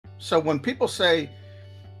So when people say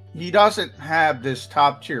he doesn't have this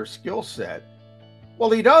top tier skill set,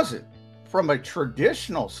 well, he doesn't from a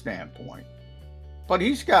traditional standpoint, but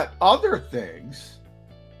he's got other things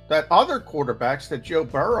that other quarterbacks that Joe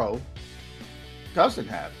Burrow doesn't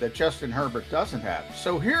have, that Justin Herbert doesn't have.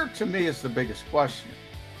 So here to me is the biggest question.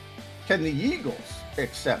 Can the Eagles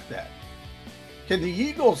accept that? Can the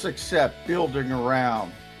Eagles accept building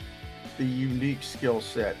around the unique skill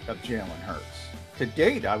set of Jalen Hurts? To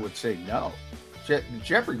date, I would say no.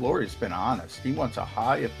 Jeffrey Lurie's been honest. He wants a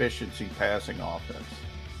high-efficiency passing offense.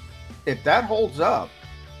 If that holds up,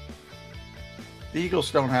 the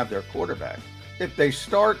Eagles don't have their quarterback. If they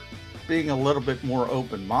start being a little bit more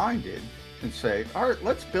open-minded and say, all right,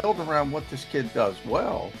 let's build around what this kid does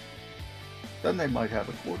well, then they might have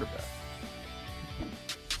a quarterback.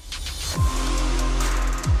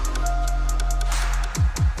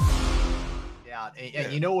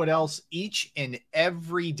 And you know what else? Each and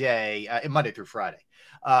every day, Monday through Friday,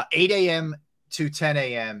 8 a.m. to 10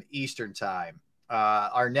 a.m. Eastern time.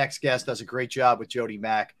 Our next guest does a great job with Jody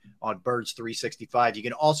Mack on Birds 365. You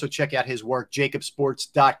can also check out his work,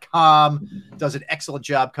 JAKIBSports.com. Does an excellent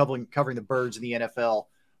job covering the Birds in the NFL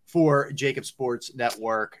for JAKIB Sports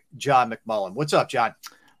Network. John McMullen. What's up, John?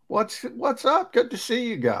 What's up? Good to see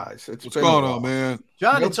you guys. What's going on, man?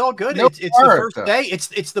 John, it's all good. It's the first day.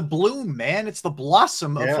 It's the bloom, man. It's the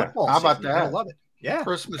blossom of football. How about that? I love it. Yeah.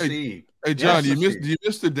 Christmas Eve. Hey, John, do you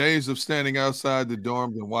miss the days of standing outside the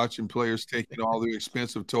dorms and watching players taking all their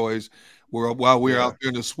expensive toys while we're out there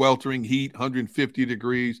in the sweltering heat, 150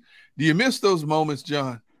 degrees? Do you miss those moments,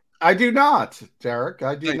 John? I do not, Derek.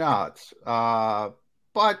 I do not.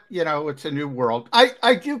 But, you know, it's a new world.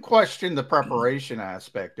 I do question the preparation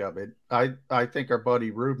aspect of it. I think our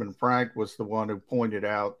buddy Reuben Frank was the one who pointed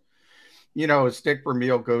out, you know, as Dick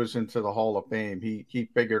Vermeil goes into the Hall of Fame, he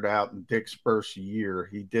figured out in Dick's first year,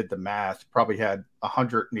 he did the math, probably had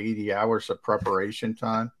 180 hours of preparation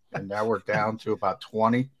time, and now we're down to about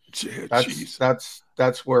 20.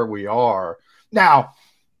 That's where we are. Now,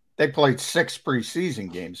 they played 6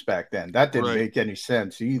 preseason games back then. That didn't make any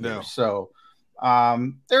sense either. No. So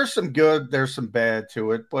there's some good, there's some bad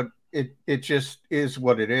to it, but it just is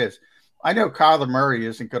what it is. I know Kyler Murray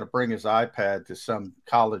isn't going to bring his iPad to some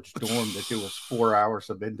college dorm to do his 4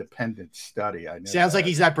 hours of independent study. I know. Sounds like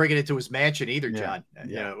he's not bringing it to his mansion either, John.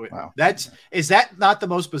 Yeah. You know, is that not the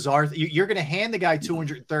most bizarre? You're going to hand the guy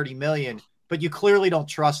 $230 million, but you clearly don't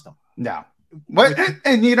trust him. No, but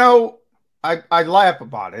and you know, I laugh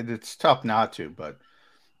about it. It's tough not to, but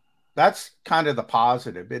that's kind of the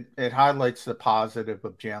positive. It highlights the positive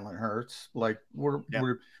of Jalen Hurts. Like we're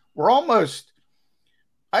almost.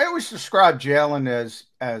 I always describe Jalen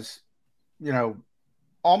as you know,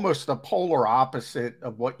 almost the polar opposite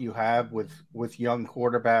of what you have with young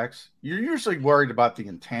quarterbacks. You're usually worried about the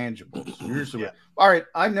intangibles. You're usually, all right,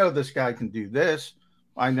 I know this guy can do this.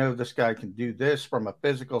 I know this guy can do this from a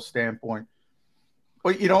physical standpoint.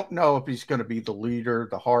 But you don't know if he's going to be the leader,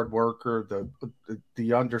 the hard worker,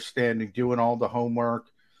 the understanding, doing all the homework.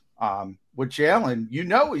 With Jalen, you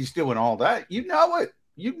know he's doing all that. You know it.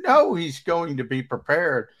 You know he's going to be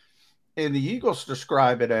prepared. And the Eagles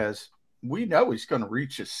describe it as, we know he's going to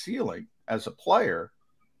reach his ceiling as a player.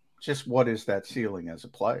 Just what is that ceiling as a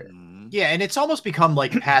player? Yeah, and it's almost become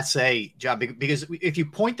like passe, John, because if you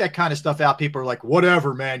point that kind of stuff out, people are like,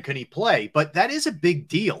 whatever, man, can he play? But that is a big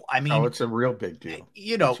deal. I mean, it's a real big deal.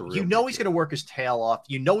 You know, he's going to work his tail off.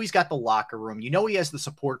 You know he's got the locker room. You know he has the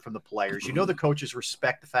support from the players. You know the coaches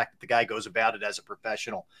respect the fact that the guy goes about it as a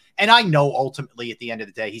professional. And I know ultimately at the end of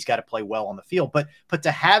the day, he's got to play well on the field. But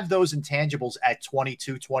to have those intangibles at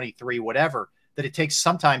 22, 23, whatever, that it takes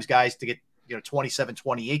sometimes guys to get 27,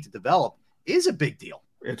 28 to develop is a big deal.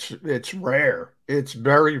 It's rare. It's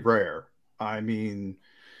very rare. I mean,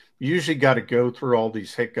 you usually got to go through all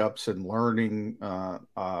these hiccups and learning,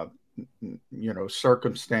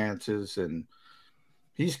 circumstances, and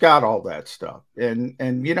he's got all that stuff. And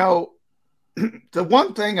the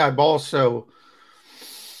one thing I've also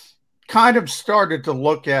kind of started to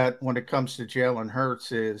look at when it comes to Jalen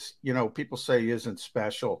Hurts is, people say he isn't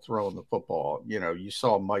special throwing the football. You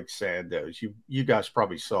saw Mike Sandoz. You guys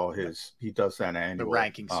probably saw he does that annual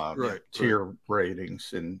rankings, tier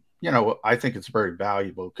ratings. And, I think it's very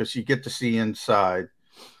valuable because you get to see inside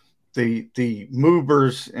the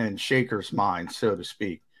movers and shakers' minds, so to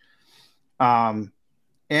speak. I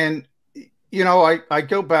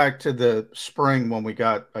go back to the spring when we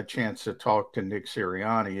got a chance to talk to Nick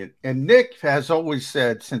Sirianni. And Nick has always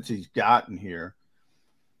said since he's gotten here,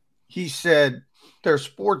 he said there's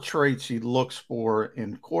 4 traits he looks for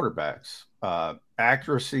in quarterbacks.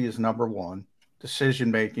 Accuracy is number 1,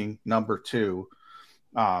 decision-making, number 2,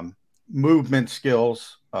 movement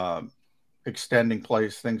skills, extending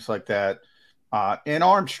plays, things like that, and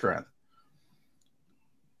arm strength.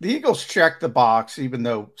 The Eagles check the box, even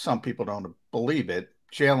though some people don't believe it.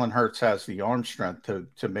 Jalen Hurts has the arm strength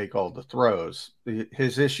to make all the throws.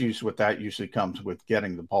 His issues with that usually comes with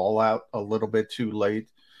getting the ball out a little bit too late.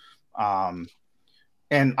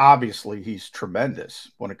 And obviously he's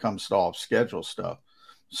tremendous when it comes to off schedule stuff.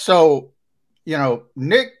 So, you know,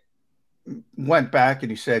 Nick went back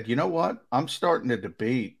and he said, you know what? I'm starting to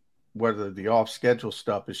debate whether the off schedule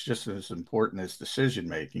stuff is just as important as decision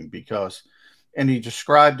making, because, and he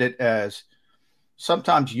described it as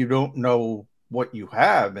sometimes you don't know what you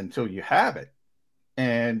have until you have it.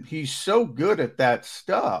 And he's so good at that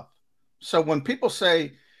stuff. So when people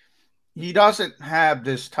say he doesn't have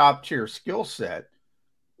this top tier skill set,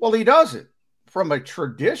 well, he doesn't from a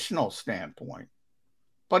traditional standpoint,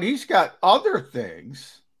 but he's got other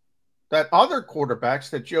things that other quarterbacks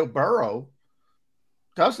that Joe Burrow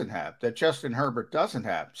doesn't have, that Justin Herbert doesn't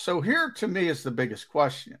have. So here to me is the biggest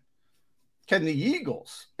question. Can the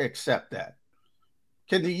Eagles accept that?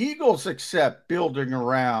 Can the Eagles accept building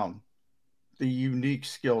around the unique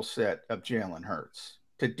skill set of Jalen Hurts?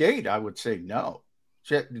 To date, I would say no.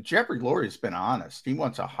 Jeffrey Lurie has been honest. He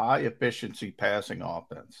wants a high efficiency passing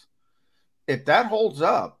offense. If that holds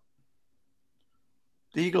up,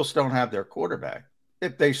 the Eagles don't have their quarterback.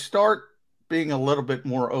 If they start being a little bit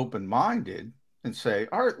more open-minded and say,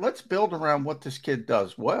 all right, let's build around what this kid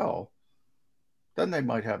does well, then they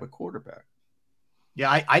might have a quarterback.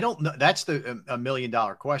 Yeah, I don't know. That's the $1 million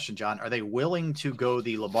question, John. Are they willing to go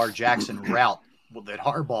the Lamar Jackson route that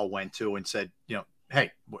Harbaugh went to and said, you know,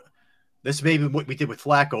 hey, this may be what we did with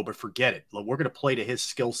Flacco, but forget it. We're going to play to his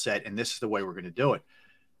skill set, and this is the way we're going to do it.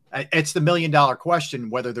 It's the $1 million question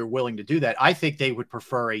whether they're willing to do that. I think they would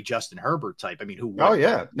prefer a Justin Herbert type. I mean, who would? Oh,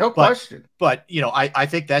 yeah, no question. But, you know, I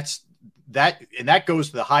think that's that, and that goes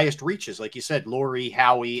to the highest reaches. Like you said, Lurie,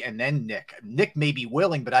 Howie, and then Nick. Nick may be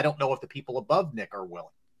willing, but I don't know if the people above Nick are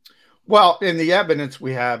willing. Well, in the evidence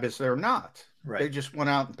we have is they're not. Right. They just went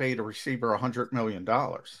out and paid a receiver $100 million.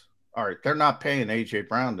 All right, they're not paying A.J.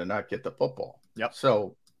 Brown to not get the football. Yep.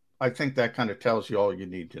 So I think that kind of tells you all you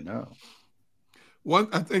need to know.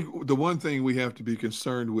 I think the one thing we have to be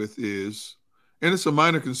concerned with is, and it's a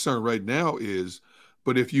minor concern right now, is,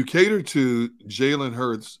 but if you cater to Jalen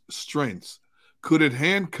Hurts' strengths, could it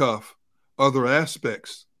handcuff other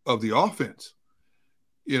aspects of the offense?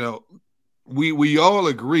 You know, we all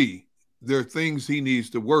agree there are things he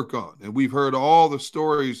needs to work on, and we've heard all the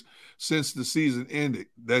stories since the season ended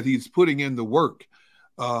that he's putting in the work.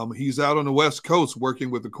 He's out on the West Coast working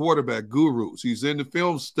with the quarterback gurus. He's in the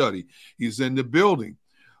film study. He's in the building.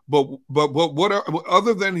 But what are,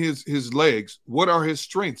 other than his legs, what are his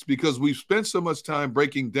strengths? Because we've spent so much time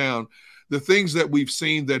breaking down the things that we've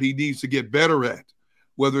seen that he needs to get better at,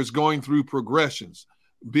 whether it's going through progressions,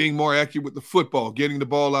 being more accurate with the football, getting the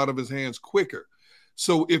ball out of his hands quicker.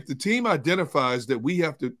 So if the team identifies that we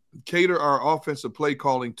have to cater our offensive play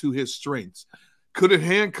calling to his strengths, could it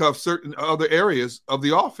handcuff certain other areas of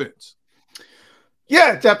the offense?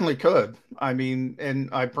 Yeah, it definitely could. I mean, and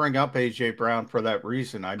I bring up A.J. Brown for that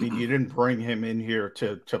reason. I mean, you didn't bring him in here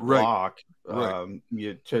to block,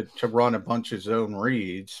 to run a bunch of zone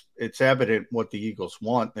reads. It's evident what the Eagles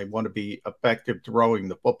want. They want to be effective throwing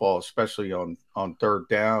the football, especially on third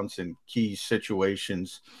downs and key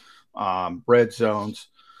situations, red zones.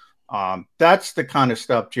 That's the kind of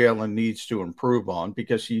stuff Jalen needs to improve on,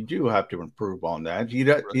 because you do have to improve on that.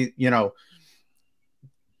 You know,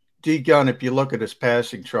 D Gunn, if you look at his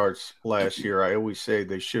passing charts last year, I always say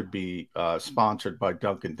they should be sponsored by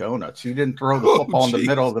Dunkin' Donuts. He didn't throw the football in the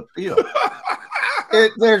middle of the field.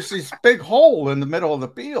 There's this big hole in the middle of the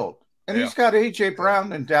field, and he's got A.J.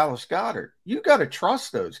 Brown and Dallas Goedert. You got to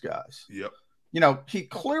trust those guys. Yep. You know, he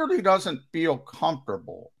clearly doesn't feel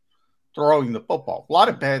comfortable throwing the football. A lot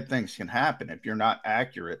of bad things can happen if you're not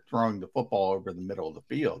accurate throwing the football over the middle of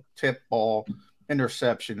the field. Tip ball,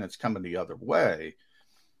 interception that's coming the other way.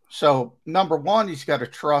 So, number one, he's got to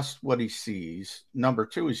trust what he sees. Number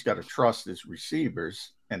two, he's got to trust his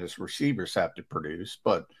receivers, and his receivers have to produce.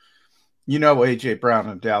 But, you know, A.J. Brown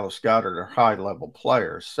and Dallas Goedert are high-level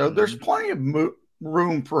players. So there's plenty of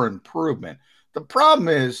room for improvement. The problem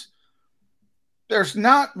is there's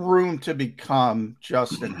not room to become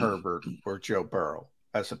Justin Herbert or Joe Burrow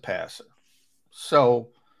as a passer. So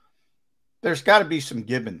there's got to be some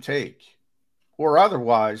give and take, or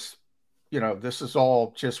otherwise, you know, this is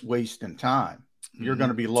all just wasting time. You're going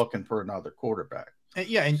to be looking for another quarterback.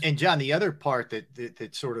 Yeah. And John, the other part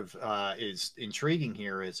that sort of is intriguing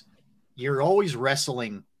here is you're always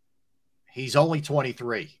wrestling. He's only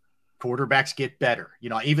 23. Quarterbacks get better.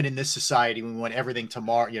 Even in this society, we want everything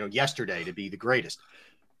tomorrow, yesterday to be the greatest.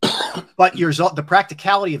 But the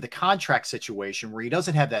practicality of the contract situation where he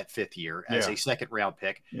doesn't have that 5th year as a second-round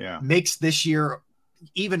pick makes this year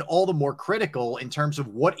even all the more critical in terms of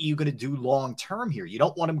what are you going to do long-term here. You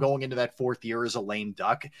don't want him going into that 4th year as a lame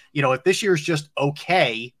duck. If this year is just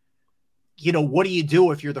okay, what do you do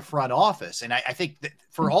if you're the front office? And I think that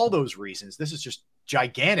for all those reasons, this is just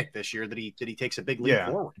gigantic this year that he takes a big leap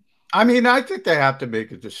forward. I mean, I think they have to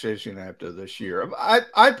make a decision after this year.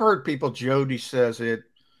 I've heard people, Jody says it,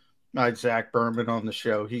 Zach Berman on the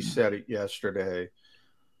show, he said it yesterday,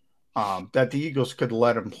 that the Eagles could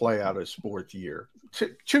let him play out his 4th year.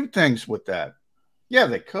 Two things with that. Yeah,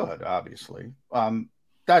 they could, obviously.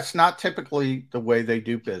 That's not typically the way they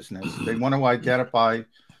do business. They want to identify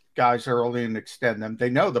guys early and extend them. They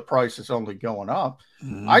know the price is only going up.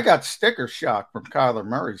 Mm-hmm. I got sticker shock from Kyler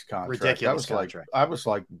Murray's contract. Ridiculous contract. I was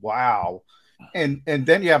like, wow. And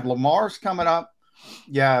then you have Lamar's coming up.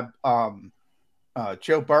 You have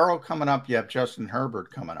Joe Burrow coming up. You have Justin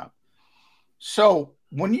Herbert coming up. So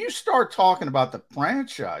when you start talking about the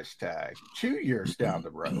franchise tag 2 years down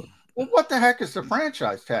the road, well, what the heck is the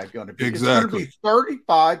franchise tag going to be? Exactly. It's going to be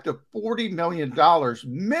 $35 to $40 million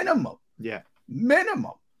minimum. Yeah.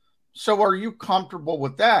 Minimum. So are you comfortable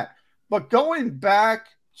with that? But going back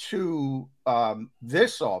to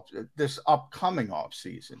this upcoming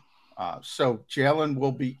offseason, so Jalen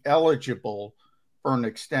will be eligible for an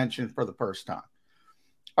extension for the first time.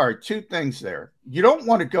 All right, 2 things there. You don't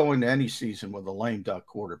want to go into any season with a lame duck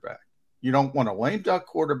quarterback. You don't want a lame duck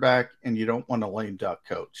quarterback, and you don't want a lame duck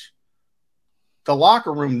coach. The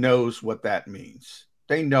locker room knows what that means.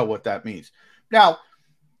 They know what that means. Now,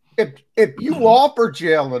 if you offer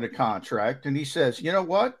Jalen a contract and he says, you know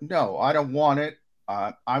what? No, I don't want it.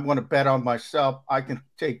 I want to bet on myself. I can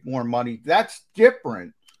take more money. That's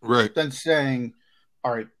different than saying,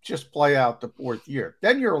 all right, just play out the 4th year.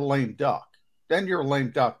 Then you're a lame duck.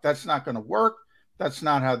 That's not going to work. That's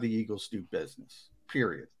not how the Eagles do business,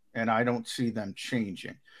 period. And I don't see them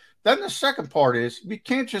changing. Then the second part is we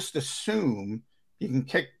can't just assume you can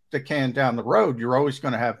kick the can down the road. You're always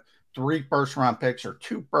going to have 3 first-round picks or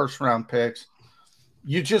 2 first-round picks.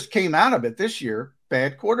 You just came out of it this year,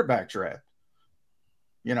 bad quarterback draft.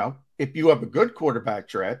 If you have a good quarterback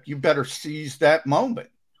draft, you better seize that moment.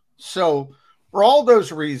 So for all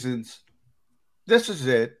those reasons, this is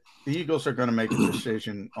it. The Eagles are going to make a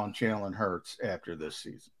decision on Jalen Hurts after this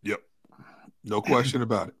season. Yep. No question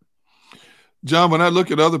about it. John, when I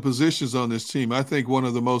look at other positions on this team, I think one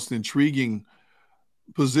of the most intriguing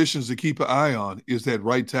positions to keep an eye on is that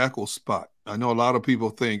right tackle spot. I know a lot of people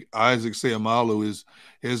think Isaac Seumalo is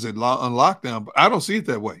on lockdown, but I don't see it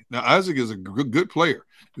that way. Now, Isaac is a good player,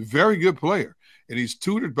 very good player, and he's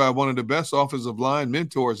tutored by one of the best offensive line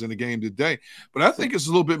mentors in the game today. But I think it's a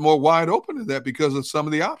little bit more wide open than that because of some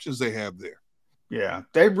of the options they have there. Yeah,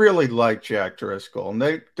 they really like Jack Driscoll,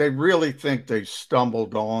 and they really think they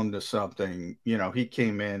stumbled on to something. He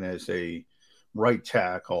came in as a right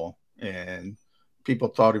tackle, and people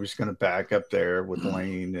thought he was going to back up there with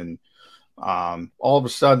Lane, and all of a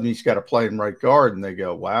sudden he's got to play in right guard, and they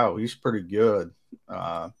go, wow, he's pretty good.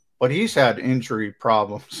 But he's had injury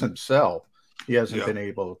problems himself. He hasn't been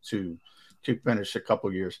able to finish a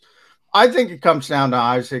couple years. I think it comes down to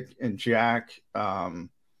Isaac and Jack.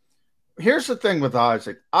 Here's the thing with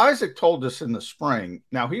Isaac. Isaac told us in the spring.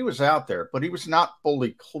 Now, he was out there, but he was not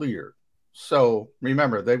fully cleared. So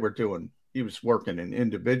remember, he was working in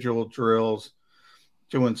individual drills,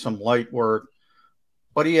 doing some light work,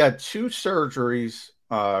 but he had 2 surgeries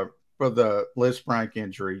for the Lisfranc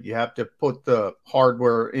injury. You have to put the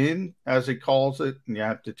hardware in, as he calls it, and you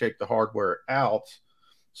have to take the hardware out.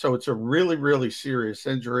 So it's a really, really serious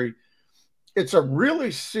injury. It's a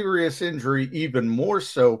really serious injury, even more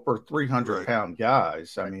so for 300-pound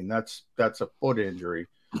guys. I mean, that's a foot injury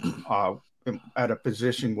at a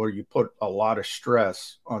position where you put a lot of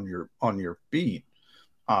stress on your feet.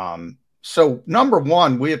 So number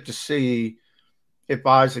one, we have to see if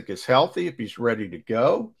Isaac is healthy, if he's ready to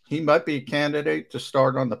go. He might be a candidate to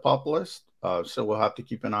start on the PUP list. So we'll have to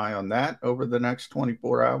keep an eye on that over the next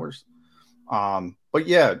 24 hours. But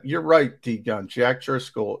yeah, you're right, D-Gun. Jack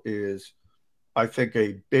Driscoll is, I think,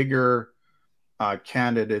 a bigger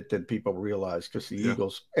candidate than people realize because the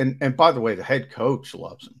Eagles, and by the way, the head coach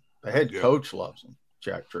loves him. The head coach loves him,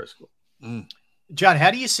 Jack Driscoll. John,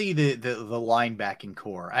 how do you see the linebacking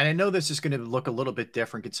core? And I know this is going to look a little bit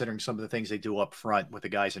different considering some of the things they do up front with the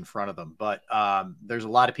guys in front of them. But there's a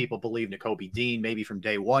lot of people believe Nakobe Dean maybe from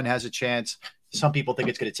day one has a chance. Some people think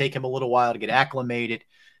it's going to take him a little while to get acclimated.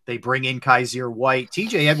 They bring in Kaiser White.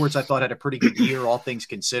 TJ Edwards, I thought, had a pretty good year, all things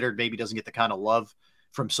considered. Maybe doesn't get the kind of love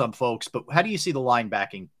from some folks. But how do you see the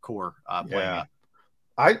linebacking core playing out?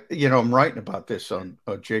 I'm writing about this on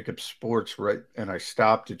JAKIB Sports, right? And I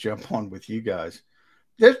stopped to jump on with you guys.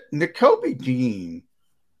 Nakobe Dean,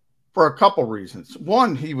 for a couple reasons.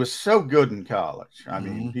 One, he was so good in college. I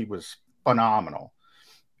mean, he was phenomenal.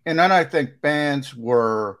 And then I think fans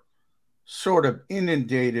were sort of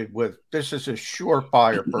inundated with, this is a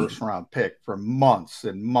surefire first-round pick for months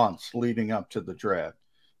and months leading up to the draft.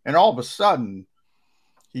 And all of a sudden,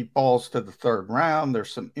 he falls to the third round.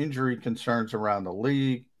 There's some injury concerns around the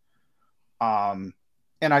league. And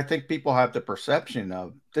I think people have the perception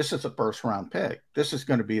of, this is a first-round pick. This is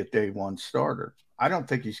going to be a day one starter. I don't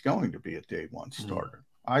think he's going to be a day one starter.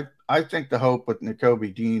 I think the hope with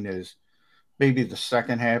Nakobe Dean is maybe the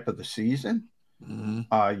second half of the season.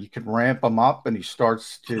 You can ramp him up and he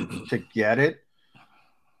starts to get it.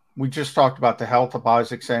 We just talked about the health of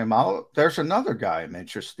Isaac Seumalo. There's another guy I'm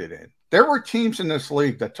interested in. There were teams in this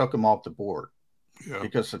league that took him off the board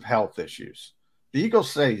because of health issues. The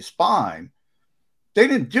Eagles say he's fine. They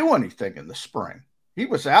didn't do anything in the spring. He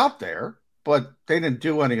was out there, but they didn't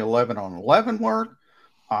do any 11-on-11 work.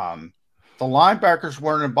 The linebackers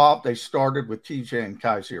weren't involved. They started with TJ and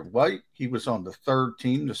Kaiser White. He was on the third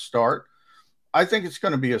team to start. I think it's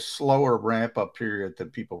going to be a slower ramp-up period than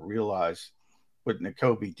people realize with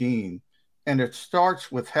Nakobe Dean, and it starts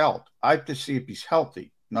with health. I have to see if he's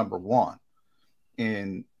healthy, number one.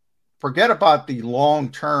 And forget about the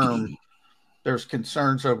long-term. There's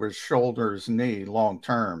concerns over his shoulder, his knee,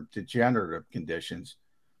 long-term degenerative conditions.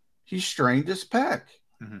 He strained his pec,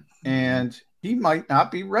 and he might not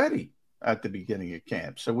be ready at the beginning of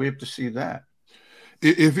camp. So we have to see that.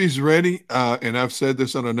 If he's ready, and I've said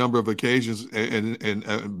this on a number of occasions,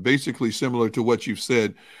 and basically similar to what you've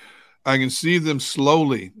said, I can see them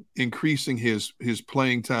slowly increasing his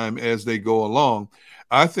playing time as they go along.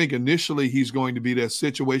 I think initially he's going to be that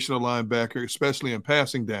situational linebacker, especially in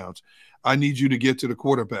passing downs. I need you to get to the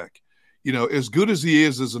quarterback. You know, as good as he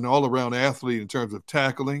is as an all-around athlete in terms of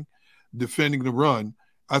tackling, defending the run,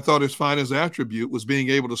 I thought his finest attribute was being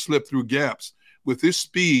able to slip through gaps with his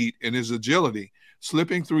speed and his agility,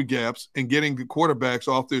 slipping through gaps and getting the quarterbacks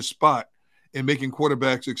off their spot and making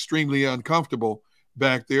quarterbacks extremely uncomfortable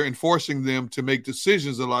back there and forcing them to make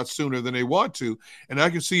decisions a lot sooner than they want to. And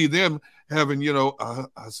I can see them having, I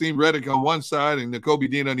seen Reddick on one side and Nakobe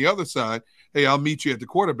Dean on the other side. Hey, I'll meet you at the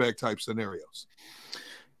quarterback type scenarios.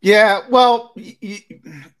 Yeah, well,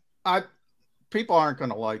 people aren't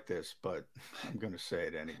going to like this, but I'm going to say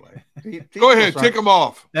it anyway. Go ahead, tick them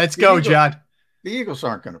off. Let's go, John. The Eagles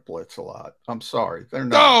aren't going to blitz a lot. I'm sorry, they're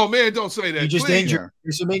not. No, man, don't say that. You just injured.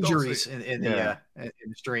 There's some injuries in the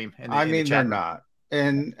stream. They're not.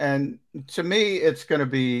 And to me, it's going to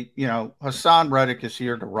be, Hassan Reddick is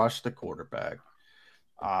here to rush the quarterback,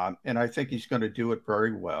 and I think he's going to do it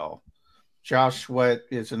very well. Josh Sweat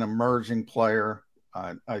is an emerging player.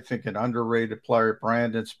 I think an underrated player.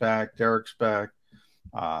 Brandon's back. Derrick's back.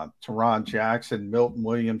 Teron Jackson, Milton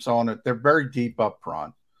Williams on it. They're very deep up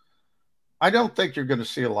front. I don't think you're going to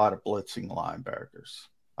see a lot of blitzing linebackers.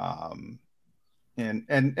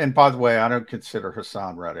 And by the way, I don't consider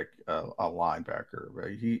Hassan Reddick a linebacker.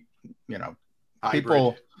 Right?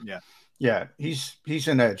 He's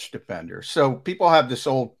an edge defender. So people have this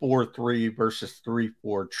old 4-3 versus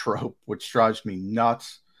 3-4 trope, which drives me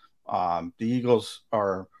nuts. The Eagles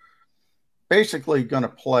are basically going to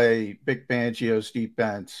play Vic Fangio's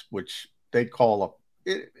defense, which they call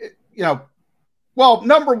well,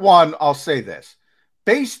 number one, I'll say this.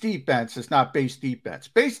 Base defense is not base defense.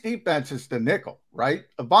 Base defense is the nickel, right?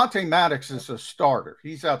 Avonte Maddox is a starter.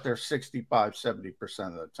 He's out there 65, 70%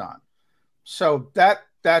 of the time. So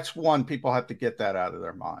that's one. People have to get that out of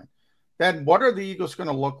their mind. Then what are the Eagles going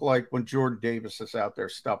to look like when Jordan Davis is out there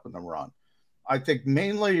stuffing the run? I think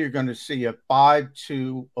mainly you're going to see a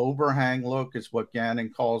 5-2 overhang look is what Gannon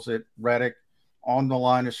calls it. Reddick on the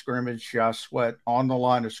line of scrimmage, Josh Sweat on the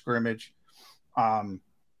line of scrimmage. And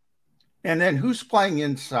then who's playing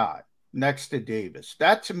inside next to Davis?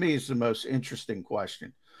 That to me is the most interesting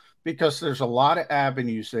question because there's a lot of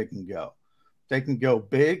avenues they can go. They can go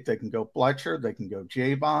big. They can go Fletcher. They can go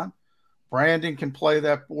Javon. Brandon can play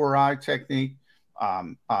that 4-eye technique.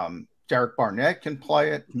 Derek Barnett can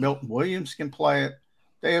play it. Milton Williams can play it.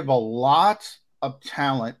 They have a lot of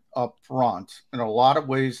talent up front and a lot of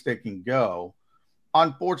ways they can go.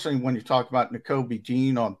 Unfortunately, when you talk about Nakobe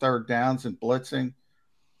Dean on third downs and blitzing,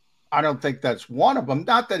 I don't think that's one of them.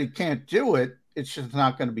 Not that he can't do it. It's just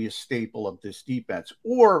not going to be a staple of this defense.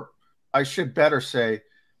 Or I should better say,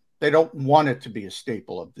 they don't want it to be a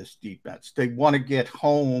staple of this defense. They want to get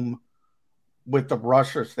home with the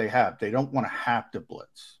rushers they have. They don't want to have to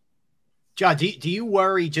blitz. John, do you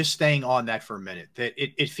worry, just staying on that for a minute, that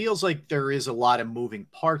it feels like there is a lot of moving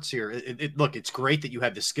parts here? Look, it's great that you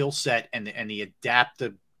have the skill set and the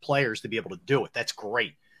adaptive players to be able to do it. That's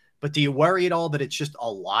great. But do you worry at all that it's just a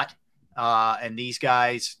lot? And these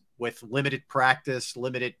guys with limited practice,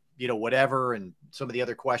 limited, whatever, and some of the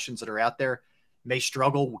other questions that are out there may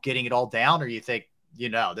struggle getting it all down? Or you think, they're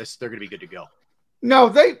going to be good to go? No,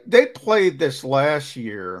 they played this last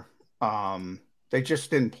year. They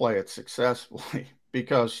just didn't play it successfully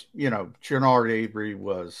because, Jannard Avery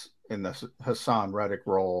was in the Hassan Reddick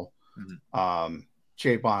role. Mm-hmm.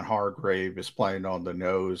 Javon Hargrave is playing on the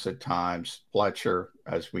nose at times. Fletcher,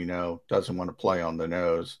 as we know, doesn't want to play on the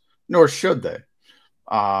nose, nor should they.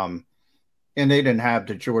 And they didn't have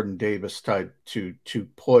the Jordan Davis type to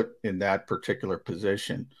put in that particular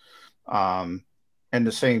position. And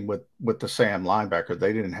the same with the Sam linebacker.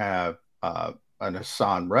 They didn't have an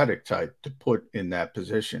Hassan Reddick type to put in that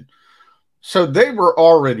position. So they were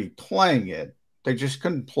already playing it. They just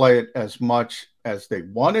couldn't play it as much as they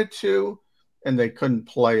wanted to, and they couldn't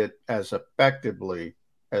play it as effectively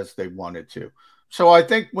as they wanted to. So I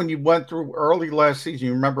think when you went through early last season,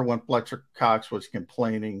 you remember when Fletcher Cox was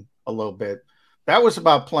complaining a little bit, that was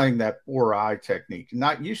about playing that 4-eye technique,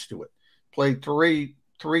 not used to it. Played three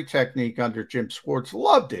technique under Jim Schwartz,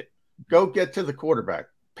 loved it. Go get to the quarterback,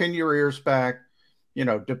 pin your ears back,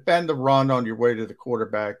 defend the run on your way to the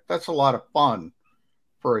quarterback. That's a lot of fun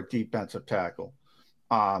for a defensive tackle.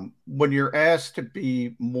 When you're asked to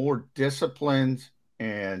be more disciplined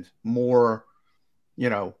and more,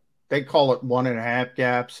 they call it 1.5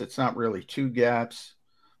 gaps. It's not really 2 gaps.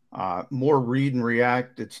 More read and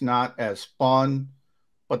react. It's not as fun,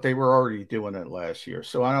 but they were already doing it last year.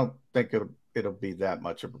 So I don't think it'll be that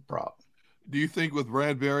much of a problem. Do you think with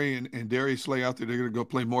Bradbury and Darius Slay out there, they're going to go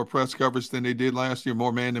play more press coverage than they did last year,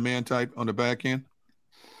 more man-to-man type on the back end?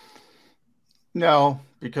 No,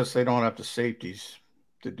 because they don't have the safeties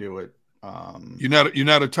to do it. You're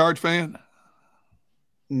not a Tart fan?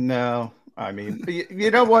 No. I mean, you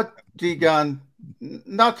know what, D-Gun,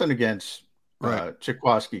 nothing against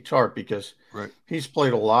Chikwaski Tart because he's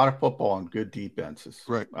played a lot of football on good defenses.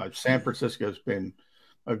 Right. San Francisco's been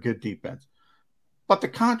a good defense. But the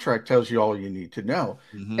contract tells you all you need to know.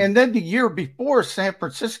 Mm-hmm. And then the year before, San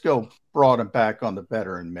Francisco brought him back on the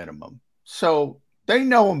veteran minimum. So they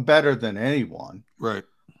know him better than anyone. Right.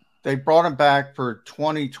 They brought him back for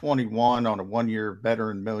 2021 on a 1-year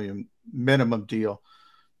veteran minimum deal.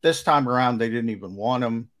 This time around, they didn't even want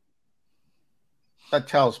him. That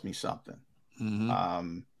tells me something.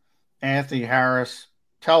 Mm-hmm. Anthony Harris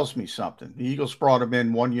tells me something. The Eagles brought him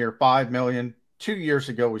in 1 year, $5 million. 2 years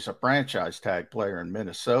ago, he's a franchise tag player in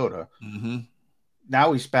Minnesota. Mm-hmm.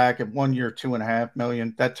 Now he's back at 1 year, $2.5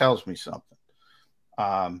 million. That tells me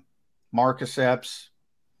something. Marcus Epps,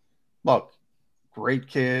 look, great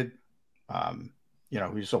kid.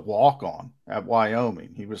 He's a walk-on at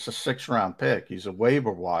Wyoming. He was a 6th-round pick. He's a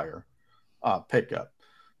waiver wire pickup.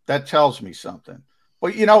 That tells me something.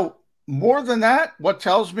 But, more than that, what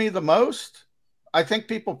tells me the most, I think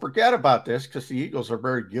people forget about this because the Eagles are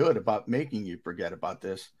very good about making you forget about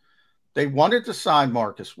this. They wanted to sign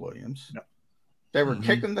Marcus Williams. No. They were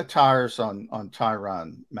kicking the tires on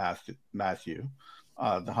Tyrann Mathieu,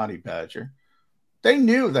 the Honey Badger. They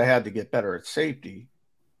knew they had to get better at safety.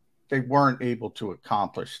 They weren't able to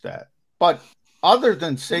accomplish that. But other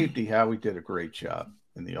than safety, Howie did a great job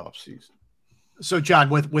in the offseason. So, John,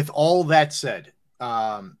 with all that said,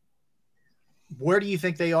 where do you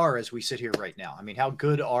think they are as we sit here right now? I mean, how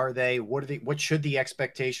good are they? What should the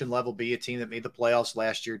expectation level be? A team that made the playoffs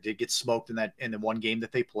last year did get smoked in the one game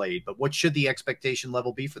that they played, but what should the expectation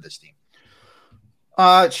level be for this team?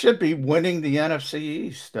 It should be winning the NFC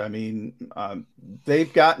East. I mean,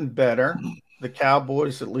 they've gotten better. The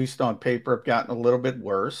Cowboys, at least on paper, have gotten a little bit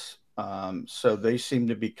worse. So they seem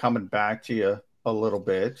to be coming back to you a little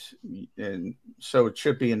bit. And so it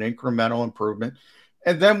should be an incremental improvement.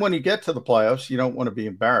 And then when you get to the playoffs, you don't want to be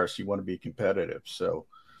embarrassed. You want to be competitive. So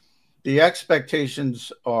the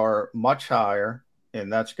expectations are much higher,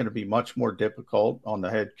 and that's going to be much more difficult on the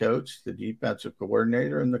head coach, the defensive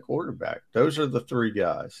coordinator, and the quarterback. Those are the 3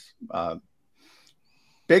 guys.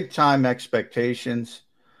 Big-time expectations,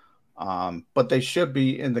 but they should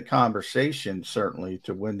be in the conversation, certainly,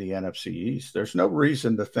 to win the NFC East. There's no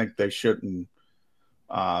reason to think they shouldn't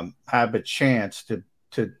have a chance to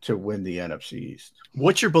win the NFC East.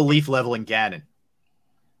 What's your belief level in Gannon?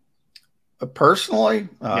 Personally,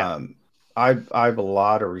 I have a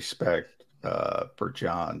lot of respect for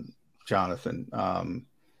Jonathan.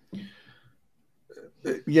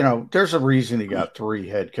 there's a reason he got 3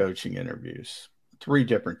 head coaching interviews, 3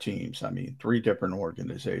 different teams. I mean, 3 different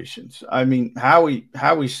organizations. I mean,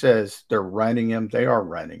 Howie says they're renting him. They are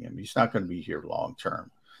renting him. He's not going to be here long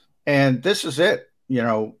term. And this is it.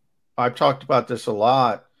 I've talked about this a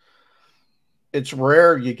lot. It's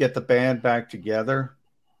rare you get the band back together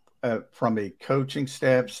from a coaching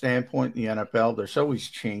staff standpoint in the NFL. There's always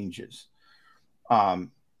changes.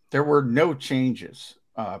 There were no changes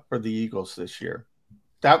for the Eagles this year.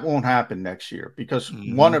 That won't happen next year because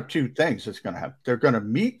one of 2 things is going to happen. They're going to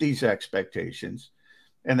meet these expectations,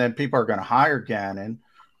 and then people are going to hire Gannon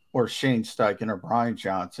or Shane Steichen or Brian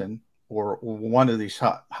Johnson or one of these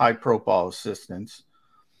high-profile assistants,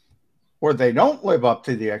 or they don't live up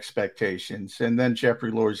to the expectations, and then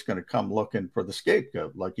Jeffrey Lurie's going to come looking for the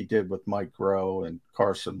scapegoat like he did with Mike Groh and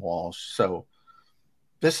Carson Walsh. So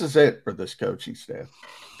this is it for this coaching staff.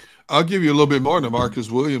 I'll give you a little bit more in the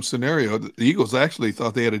Marcus Williams scenario. The Eagles actually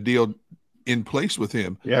thought they had a deal in place with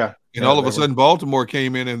him. Yeah. And all of a sudden, Baltimore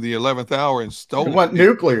came in the 11th hour and stole it. Went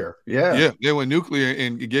nuclear. Yeah. Yeah, they went nuclear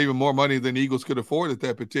and gave him more money than the Eagles could afford at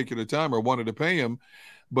that particular time or wanted to pay him.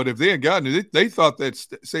 But if they had gotten it, they thought that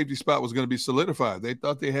safety spot was going to be solidified. They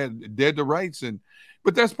thought they had dead to rights.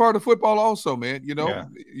 But that's part of football also, man. Now,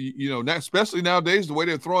 especially nowadays, the way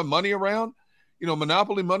they're throwing money around.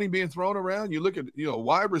 Monopoly money being thrown around. You look at,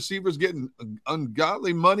 wide receivers getting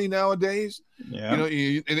ungodly money nowadays. Yeah.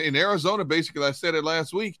 In Arizona, basically, I said it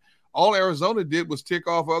last week, all Arizona did was tick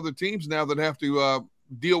off other teams now that have to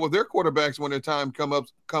deal with their quarterbacks when their time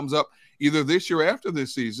comes up, either this year or after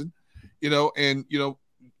this season. You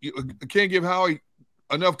can't give Howie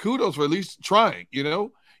enough kudos for at least trying. You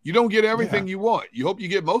don't get everything you want. You hope you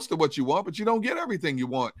get most of what you want, but you don't get everything you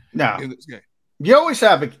want in this game. You always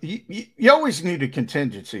you always need a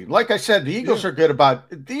contingency. Like I said, the Eagles are good about –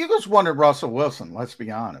 the Eagles wanted Russell Wilson, let's be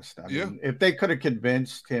honest. I mean, if they could have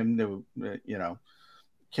convinced him to,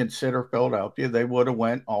 consider Philadelphia, they would have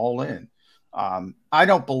went all in. I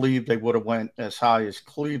don't believe they would have went as high as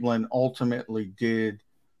Cleveland ultimately did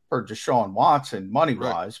for Deshaun Watson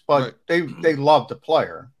money-wise, but they love the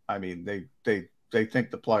player. I mean, they think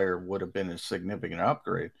the player would have been a significant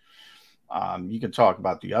upgrade. You can talk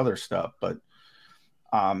about the other stuff, but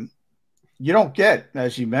you don't get,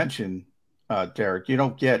 as you mentioned, Derek, you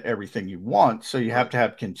don't get everything you want. So you have to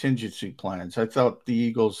have contingency plans. I thought the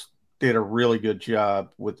Eagles did a really good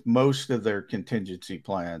job with most of their contingency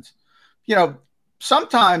plans.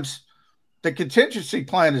 Sometimes the contingency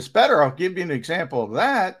plan is better. I'll give you an example of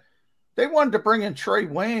that. They wanted to bring in Trey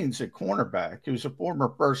Waynes at cornerback, who's a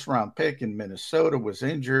former first-round pick in Minnesota, was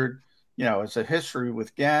injured, has a history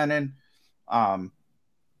with Gannon.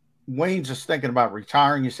 Wayne's just thinking about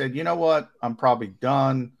retiring. He said, you know what? I'm probably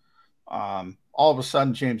done. All of a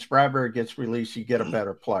sudden, James Bradbury gets released. You get a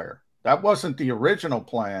better player. That wasn't the original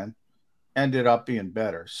plan. Ended up being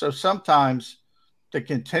better. So sometimes the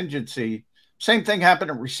contingency, same thing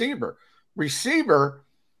happened at receiver. Receiver,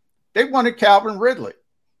 they wanted Calvin Ridley.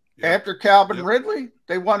 After Calvin Ridley,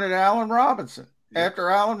 they wanted Allen Robinson. After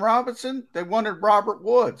Allen Robinson, they wanted Robert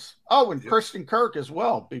Woods. Oh, and Christian Kirk as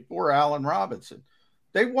well before Allen Robinson.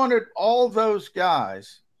 They wanted all those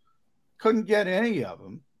guys, couldn't get any of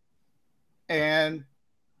them, and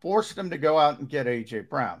forced them to go out and get A.J.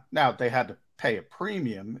 Brown. Now, they had to pay a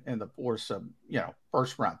premium in the force of,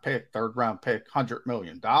 first-round pick, third-round pick, $100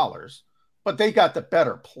 million. But they got the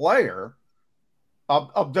better player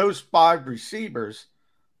of those 5 receivers.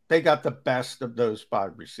 They got the best of those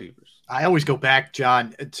 5 receivers. I always go back,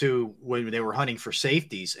 John, to when they were hunting for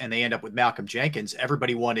safeties and they end up with Malcolm Jenkins.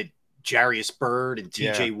 Everybody wanted Jarius Byrd and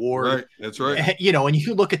TJ Ward. Right. That's right. And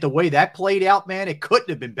you look at the way that played out, man, it couldn't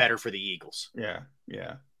have been better for the Eagles. Yeah.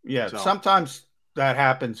 So, sometimes that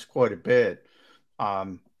happens quite a bit.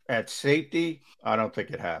 At safety, I don't think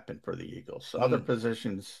it happened for the Eagles. Other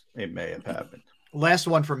positions, it may have happened. Last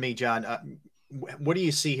one from me, John. What do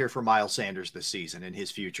you see here for Miles Sanders this season and his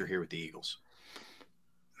future here with the Eagles?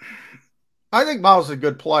 I think Miles is a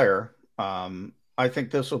good player. I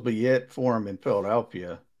think this will be it for him in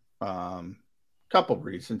Philadelphia. Couple of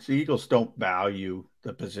reasons. The Eagles don't value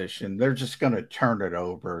the position. They're just going to turn it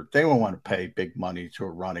over. They don't want to pay big money to a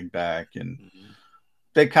running back. And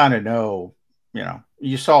they kind of know,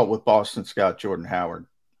 you saw it with Boston Scott, Jordan Howard.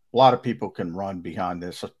 A lot of people can run behind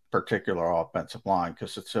this particular offensive line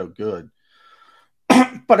because it's so good.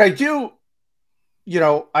 But I do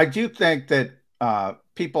think that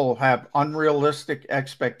people have unrealistic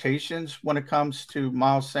expectations when it comes to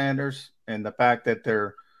Miles Sanders and the fact that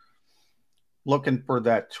they're looking for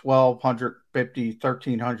that 1,250,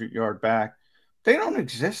 1,300 yard back. They don't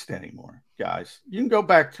exist anymore, guys. You can go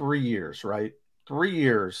back 3 years, right? 3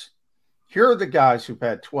 years, Here are the guys who've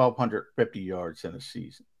had 1,250 yards in a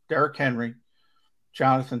season: Derrick Henry,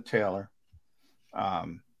 Jonathan Taylor,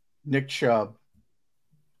 Nick Chubb,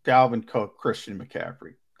 Dalvin Cook, Christian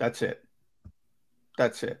McCaffrey. That's it.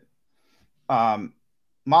 That's it.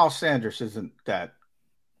 Miles Sanders isn't that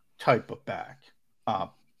type of back,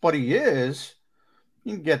 but he is.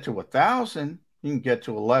 You can get to 1,000. You can get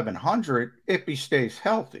to 1,100 if he stays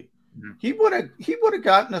healthy. Mm-hmm. He would have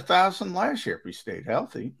gotten 1,000 last year if he stayed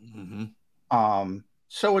healthy. Mm-hmm.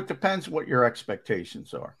 So it depends what your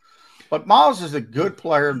expectations are. But Miles is a good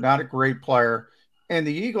player, not a great player. And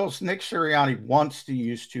the Eagles, Nick Sirianni wants to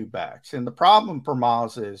use two backs. And the problem for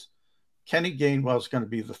Miles is Kenny Gainwell is going to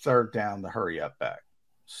be the third down, the hurry-up back.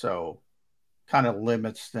 So kind of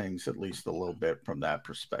limits things at least a little bit from that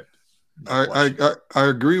perspective. I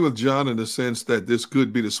agree with John in the sense that this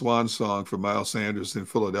could be the swan song for Miles Sanders in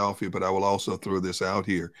Philadelphia, but I will also throw this out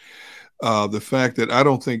here. The fact that I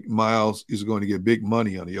don't think Miles is going to get big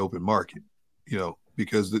money on the open market,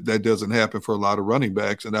 because that doesn't happen for a lot of running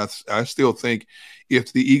backs. And I still think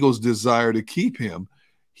if the Eagles desire to keep him,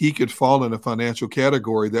 he could fall in a financial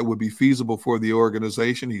category that would be feasible for the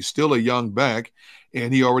organization. He's still a young back,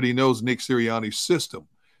 and he already knows Nick Sirianni's system.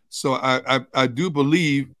 So I do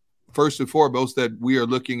believe, first and foremost, that we are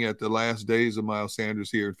looking at the last days of Miles Sanders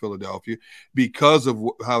here in Philadelphia because of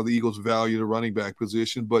how the Eagles value the running back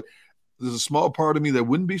position. But there's a small part of me that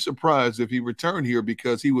wouldn't be surprised if he returned here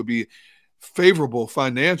because he would be favorable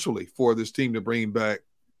financially for this team to bring him back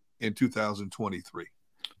in 2023.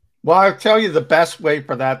 Well, I'll tell you the best way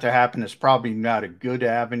for that to happen is probably not a good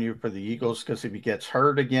avenue for the Eagles, because if he gets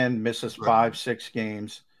hurt again, misses 5-6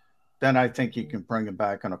 games, then I think you can bring him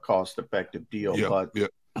back on a cost-effective deal.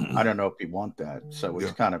 I don't know if you want that. So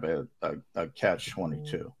it's kind of a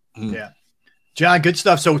catch-22. Yeah. John, good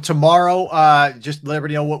stuff. So tomorrow, just let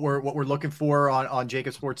everybody know what we're looking for on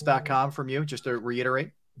JAKIBsports.com from you, just to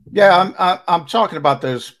reiterate. Yeah, I'm talking about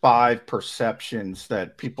those 5 perceptions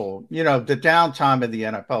that people, the downtime of the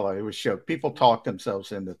NFL, I always show people talk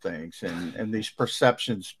themselves into things, and these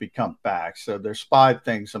perceptions become facts. So there's 5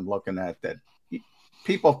 things I'm looking at that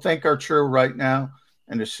people think are true right now.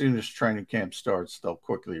 And as soon as training camp starts, they'll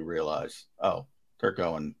quickly realize, oh, they're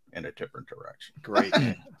going in a different direction. Great.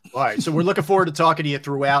 All right. So we're looking forward to talking to you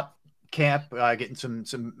throughout camp, getting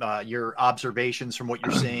some your observations from what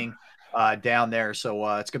you're seeing down there.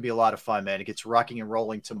 So it's going to be a lot of fun, man. It gets rocking and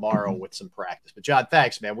rolling tomorrow with some practice. But John,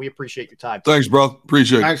 thanks, man. We appreciate your time. Thanks, bro.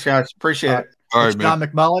 Appreciate it. Thanks, guys. Appreciate it. All right, John man.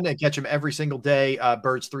 McMullen, and catch him every single day.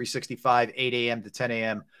 Birds 365, 8 a.m. to 10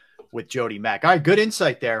 a.m. with Jody Mack. All right, good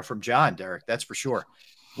insight there from John, Derek. That's for sure.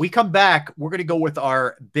 We come back, we're going to go with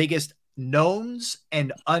our biggest knowns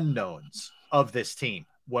and unknowns of this team.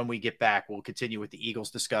 When we get back, we'll continue with the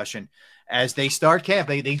Eagles discussion as they start camp.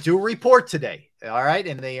 They do report today, all right,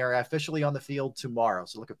 and they are officially on the field tomorrow.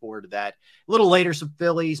 So looking forward to that. A little later, some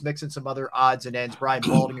Phillies, mixing some other odds and ends. Brian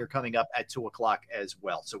Baldinger coming up at 2 o'clock as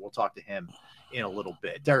well. So we'll talk to him in a little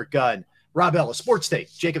bit. Derrick Gunn, Rob Ellis, Sports Day,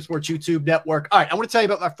 JAKIB Sports YouTube Network. All right, I want to tell you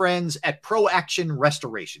about my friends at Pro Action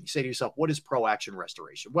Restoration. You say to yourself, what is Pro Action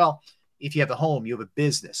Restoration? Well, if you have a home, you have a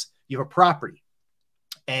business, you have a property,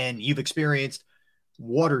 and you've experienced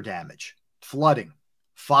water damage, flooding,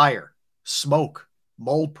 fire, smoke,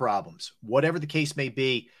 mold problems, whatever the case may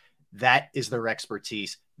be, that is their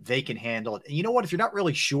expertise. They can handle it. And you know what? If you're not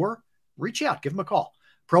really sure, reach out, give them a call.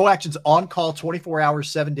 Pro Action's on call 24 hours,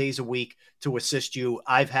 7 days a week to assist you.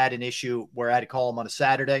 I've had an issue where I had to call them on a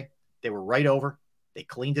Saturday. They were right over. They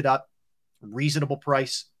cleaned it up. Reasonable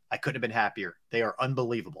price. I couldn't have been happier. They are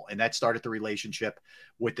unbelievable. And that started the relationship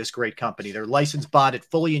with this great company. They're licensed, bonded,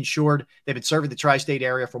 fully insured. They've been serving the tri-state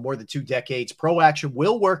area for more than 2 decades. Pro Action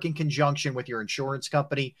will work in conjunction with your insurance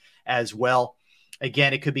company as well.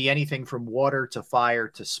 Again, it could be anything from water to fire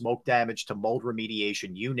to smoke damage to mold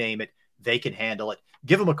remediation. You name it, they can handle it.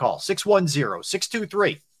 Give them a call,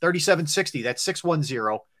 610-623-3760. That's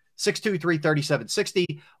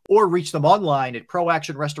 610-623-3760, or reach them online at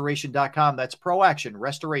proactionrestoration.com. That's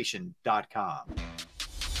proactionrestoration.com.